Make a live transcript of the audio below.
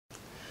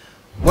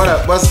What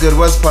up? What's good?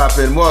 What's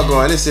poppin'? More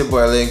going. It's your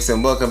boy Lynx,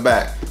 and welcome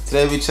back.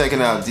 Today we're checking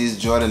out these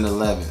Jordan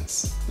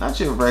 11s. Not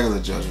your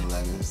regular Jordan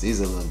 11s. These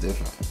are a little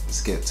different.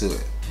 Let's get to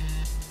it.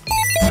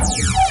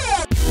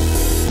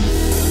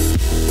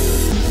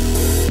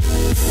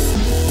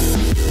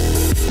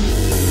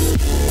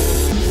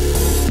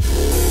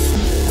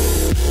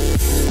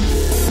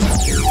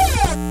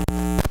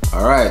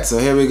 Alright, so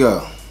here we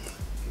go.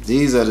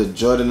 These are the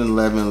Jordan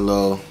 11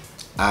 Low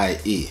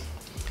IE.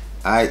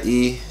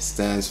 IE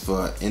stands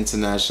for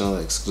International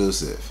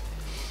Exclusive.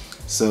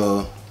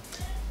 So,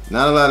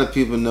 not a lot of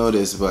people know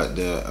this, but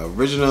the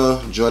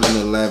original Jordan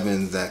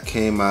 11s that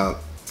came out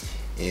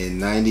in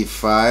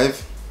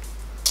 '95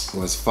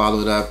 was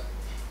followed up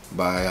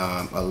by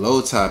a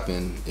low top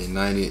in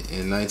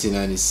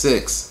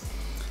 1996,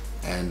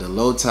 and the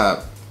low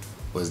top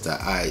was the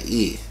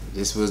IE.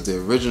 This was the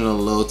original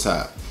low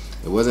top.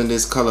 It wasn't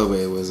this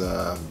colorway. It was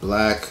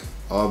black,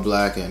 all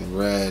black and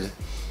red.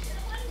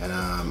 And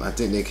I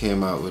think they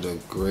came out with a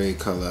gray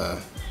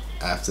color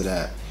after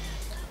that.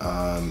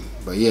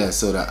 But yeah,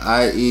 so the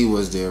IE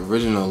was the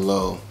original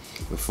low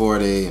before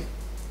they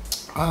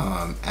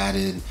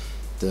added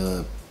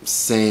the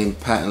same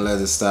patent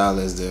leather style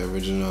as the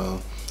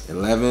original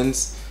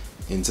 11s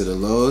into the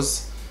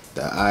lows.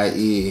 The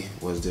IE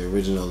was the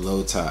original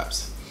low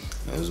tops.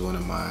 It was one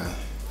of my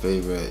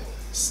favorite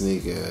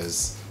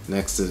sneakers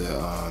next to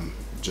the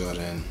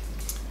Jordan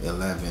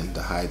 11,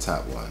 the high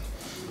top one.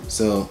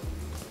 So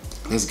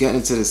let's get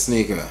into the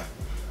sneaker.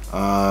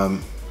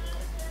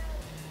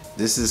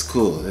 This is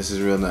cool. This is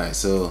real nice.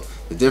 So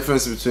the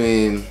difference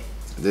between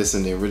this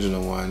and the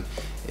original one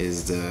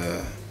is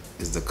the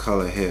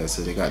color here.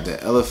 So they got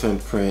the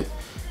elephant print,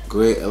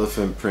 gray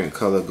elephant print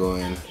color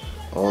going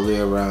all the way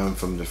around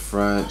from the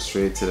front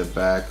straight to the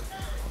back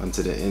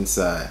onto the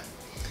inside.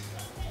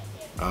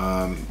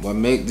 What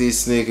makes these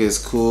sneakers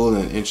cool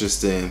and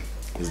interesting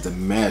is the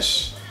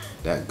mesh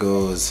that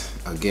goes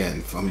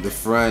again from the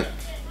front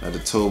of the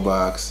toe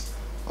box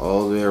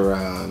all the way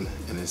around,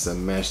 and it's a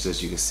mesh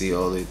that you can see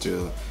all the way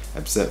through,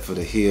 except for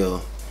the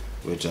heel,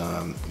 which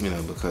you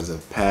know, because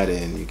of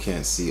padding you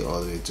can't see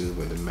all the way through,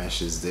 but the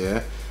mesh is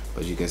there,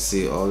 but you can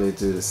see all the way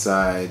through the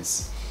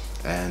sides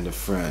and the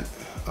front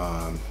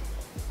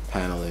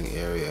paneling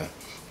area.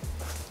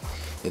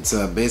 It's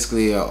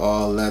basically an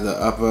all leather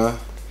upper.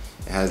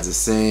 It has the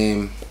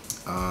same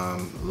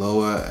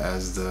lower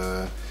as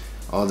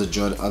all the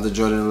other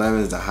Jordan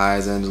 11s, the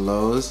highs and the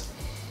lows,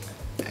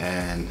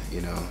 and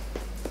you know,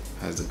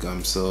 has the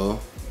gum sole.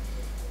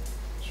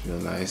 It's real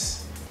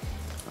nice.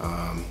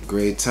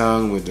 Gray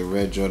tongue with the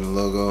red Jordan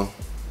logo,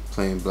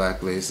 plain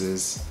black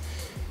laces.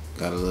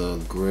 Got a little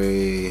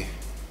gray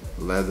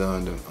leather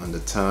on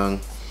the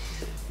tongue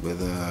with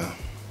a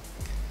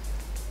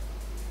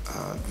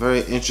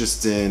very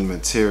interesting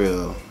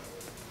material,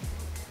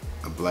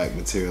 a black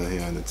material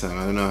here on the tongue.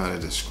 I don't know how to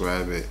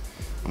describe it.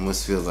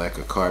 Almost feels like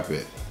a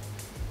carpet,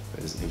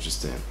 but it's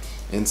interesting.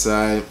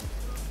 Inside,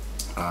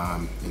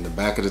 in the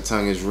back of the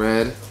tongue is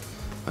red.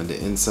 On the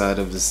inside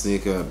of the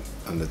sneaker,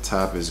 on the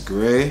top is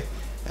gray,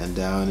 and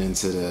down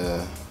into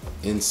the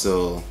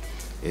insole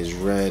is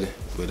red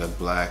with a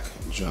black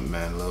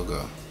Jumpman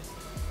logo.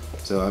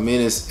 So I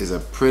mean, it's a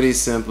pretty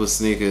simple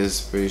sneaker.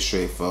 It's pretty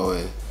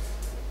straightforward,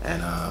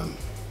 and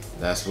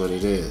that's what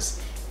it is.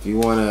 If you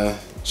want to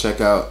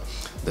check out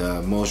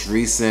the most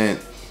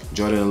recent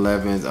Jordan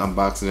 11s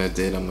unboxing I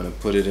did, I'm going to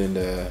put it in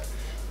the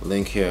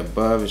link here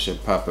above. It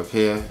should pop up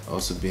here,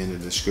 also be in the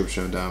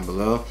description down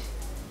below.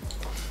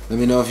 Let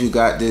me know if you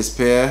got this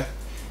pair,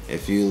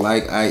 if you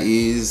like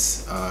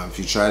IEs, if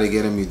you try to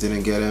get them, you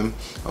didn't get them,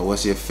 or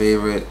what's your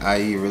favorite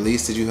IE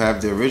release. Did you have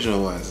the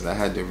original ones? I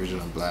had the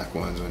original black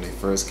ones when they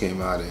first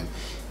came out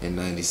in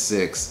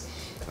 '96.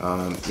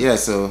 Yeah,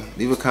 so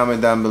leave a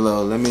comment down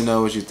below. Let me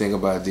know what you think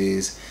about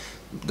these.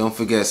 Don't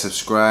forget,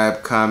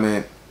 subscribe,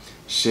 comment,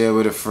 share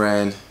with a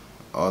friend,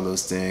 all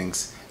those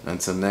things.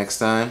 Until next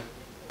time,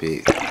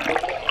 peace.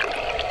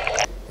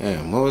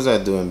 Damn, what was I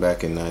doing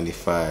back in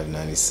 '95,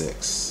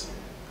 '96?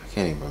 I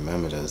can't even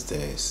remember those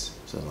days.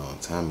 It was a long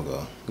time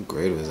ago. What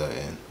grade was I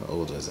in? How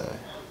old was I?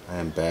 I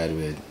am bad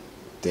with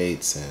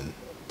dates and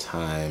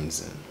times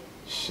and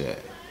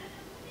shit.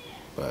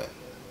 But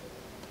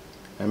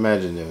I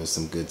imagine there was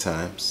some good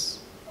times.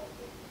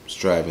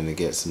 Striving to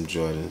get some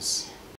Jordans.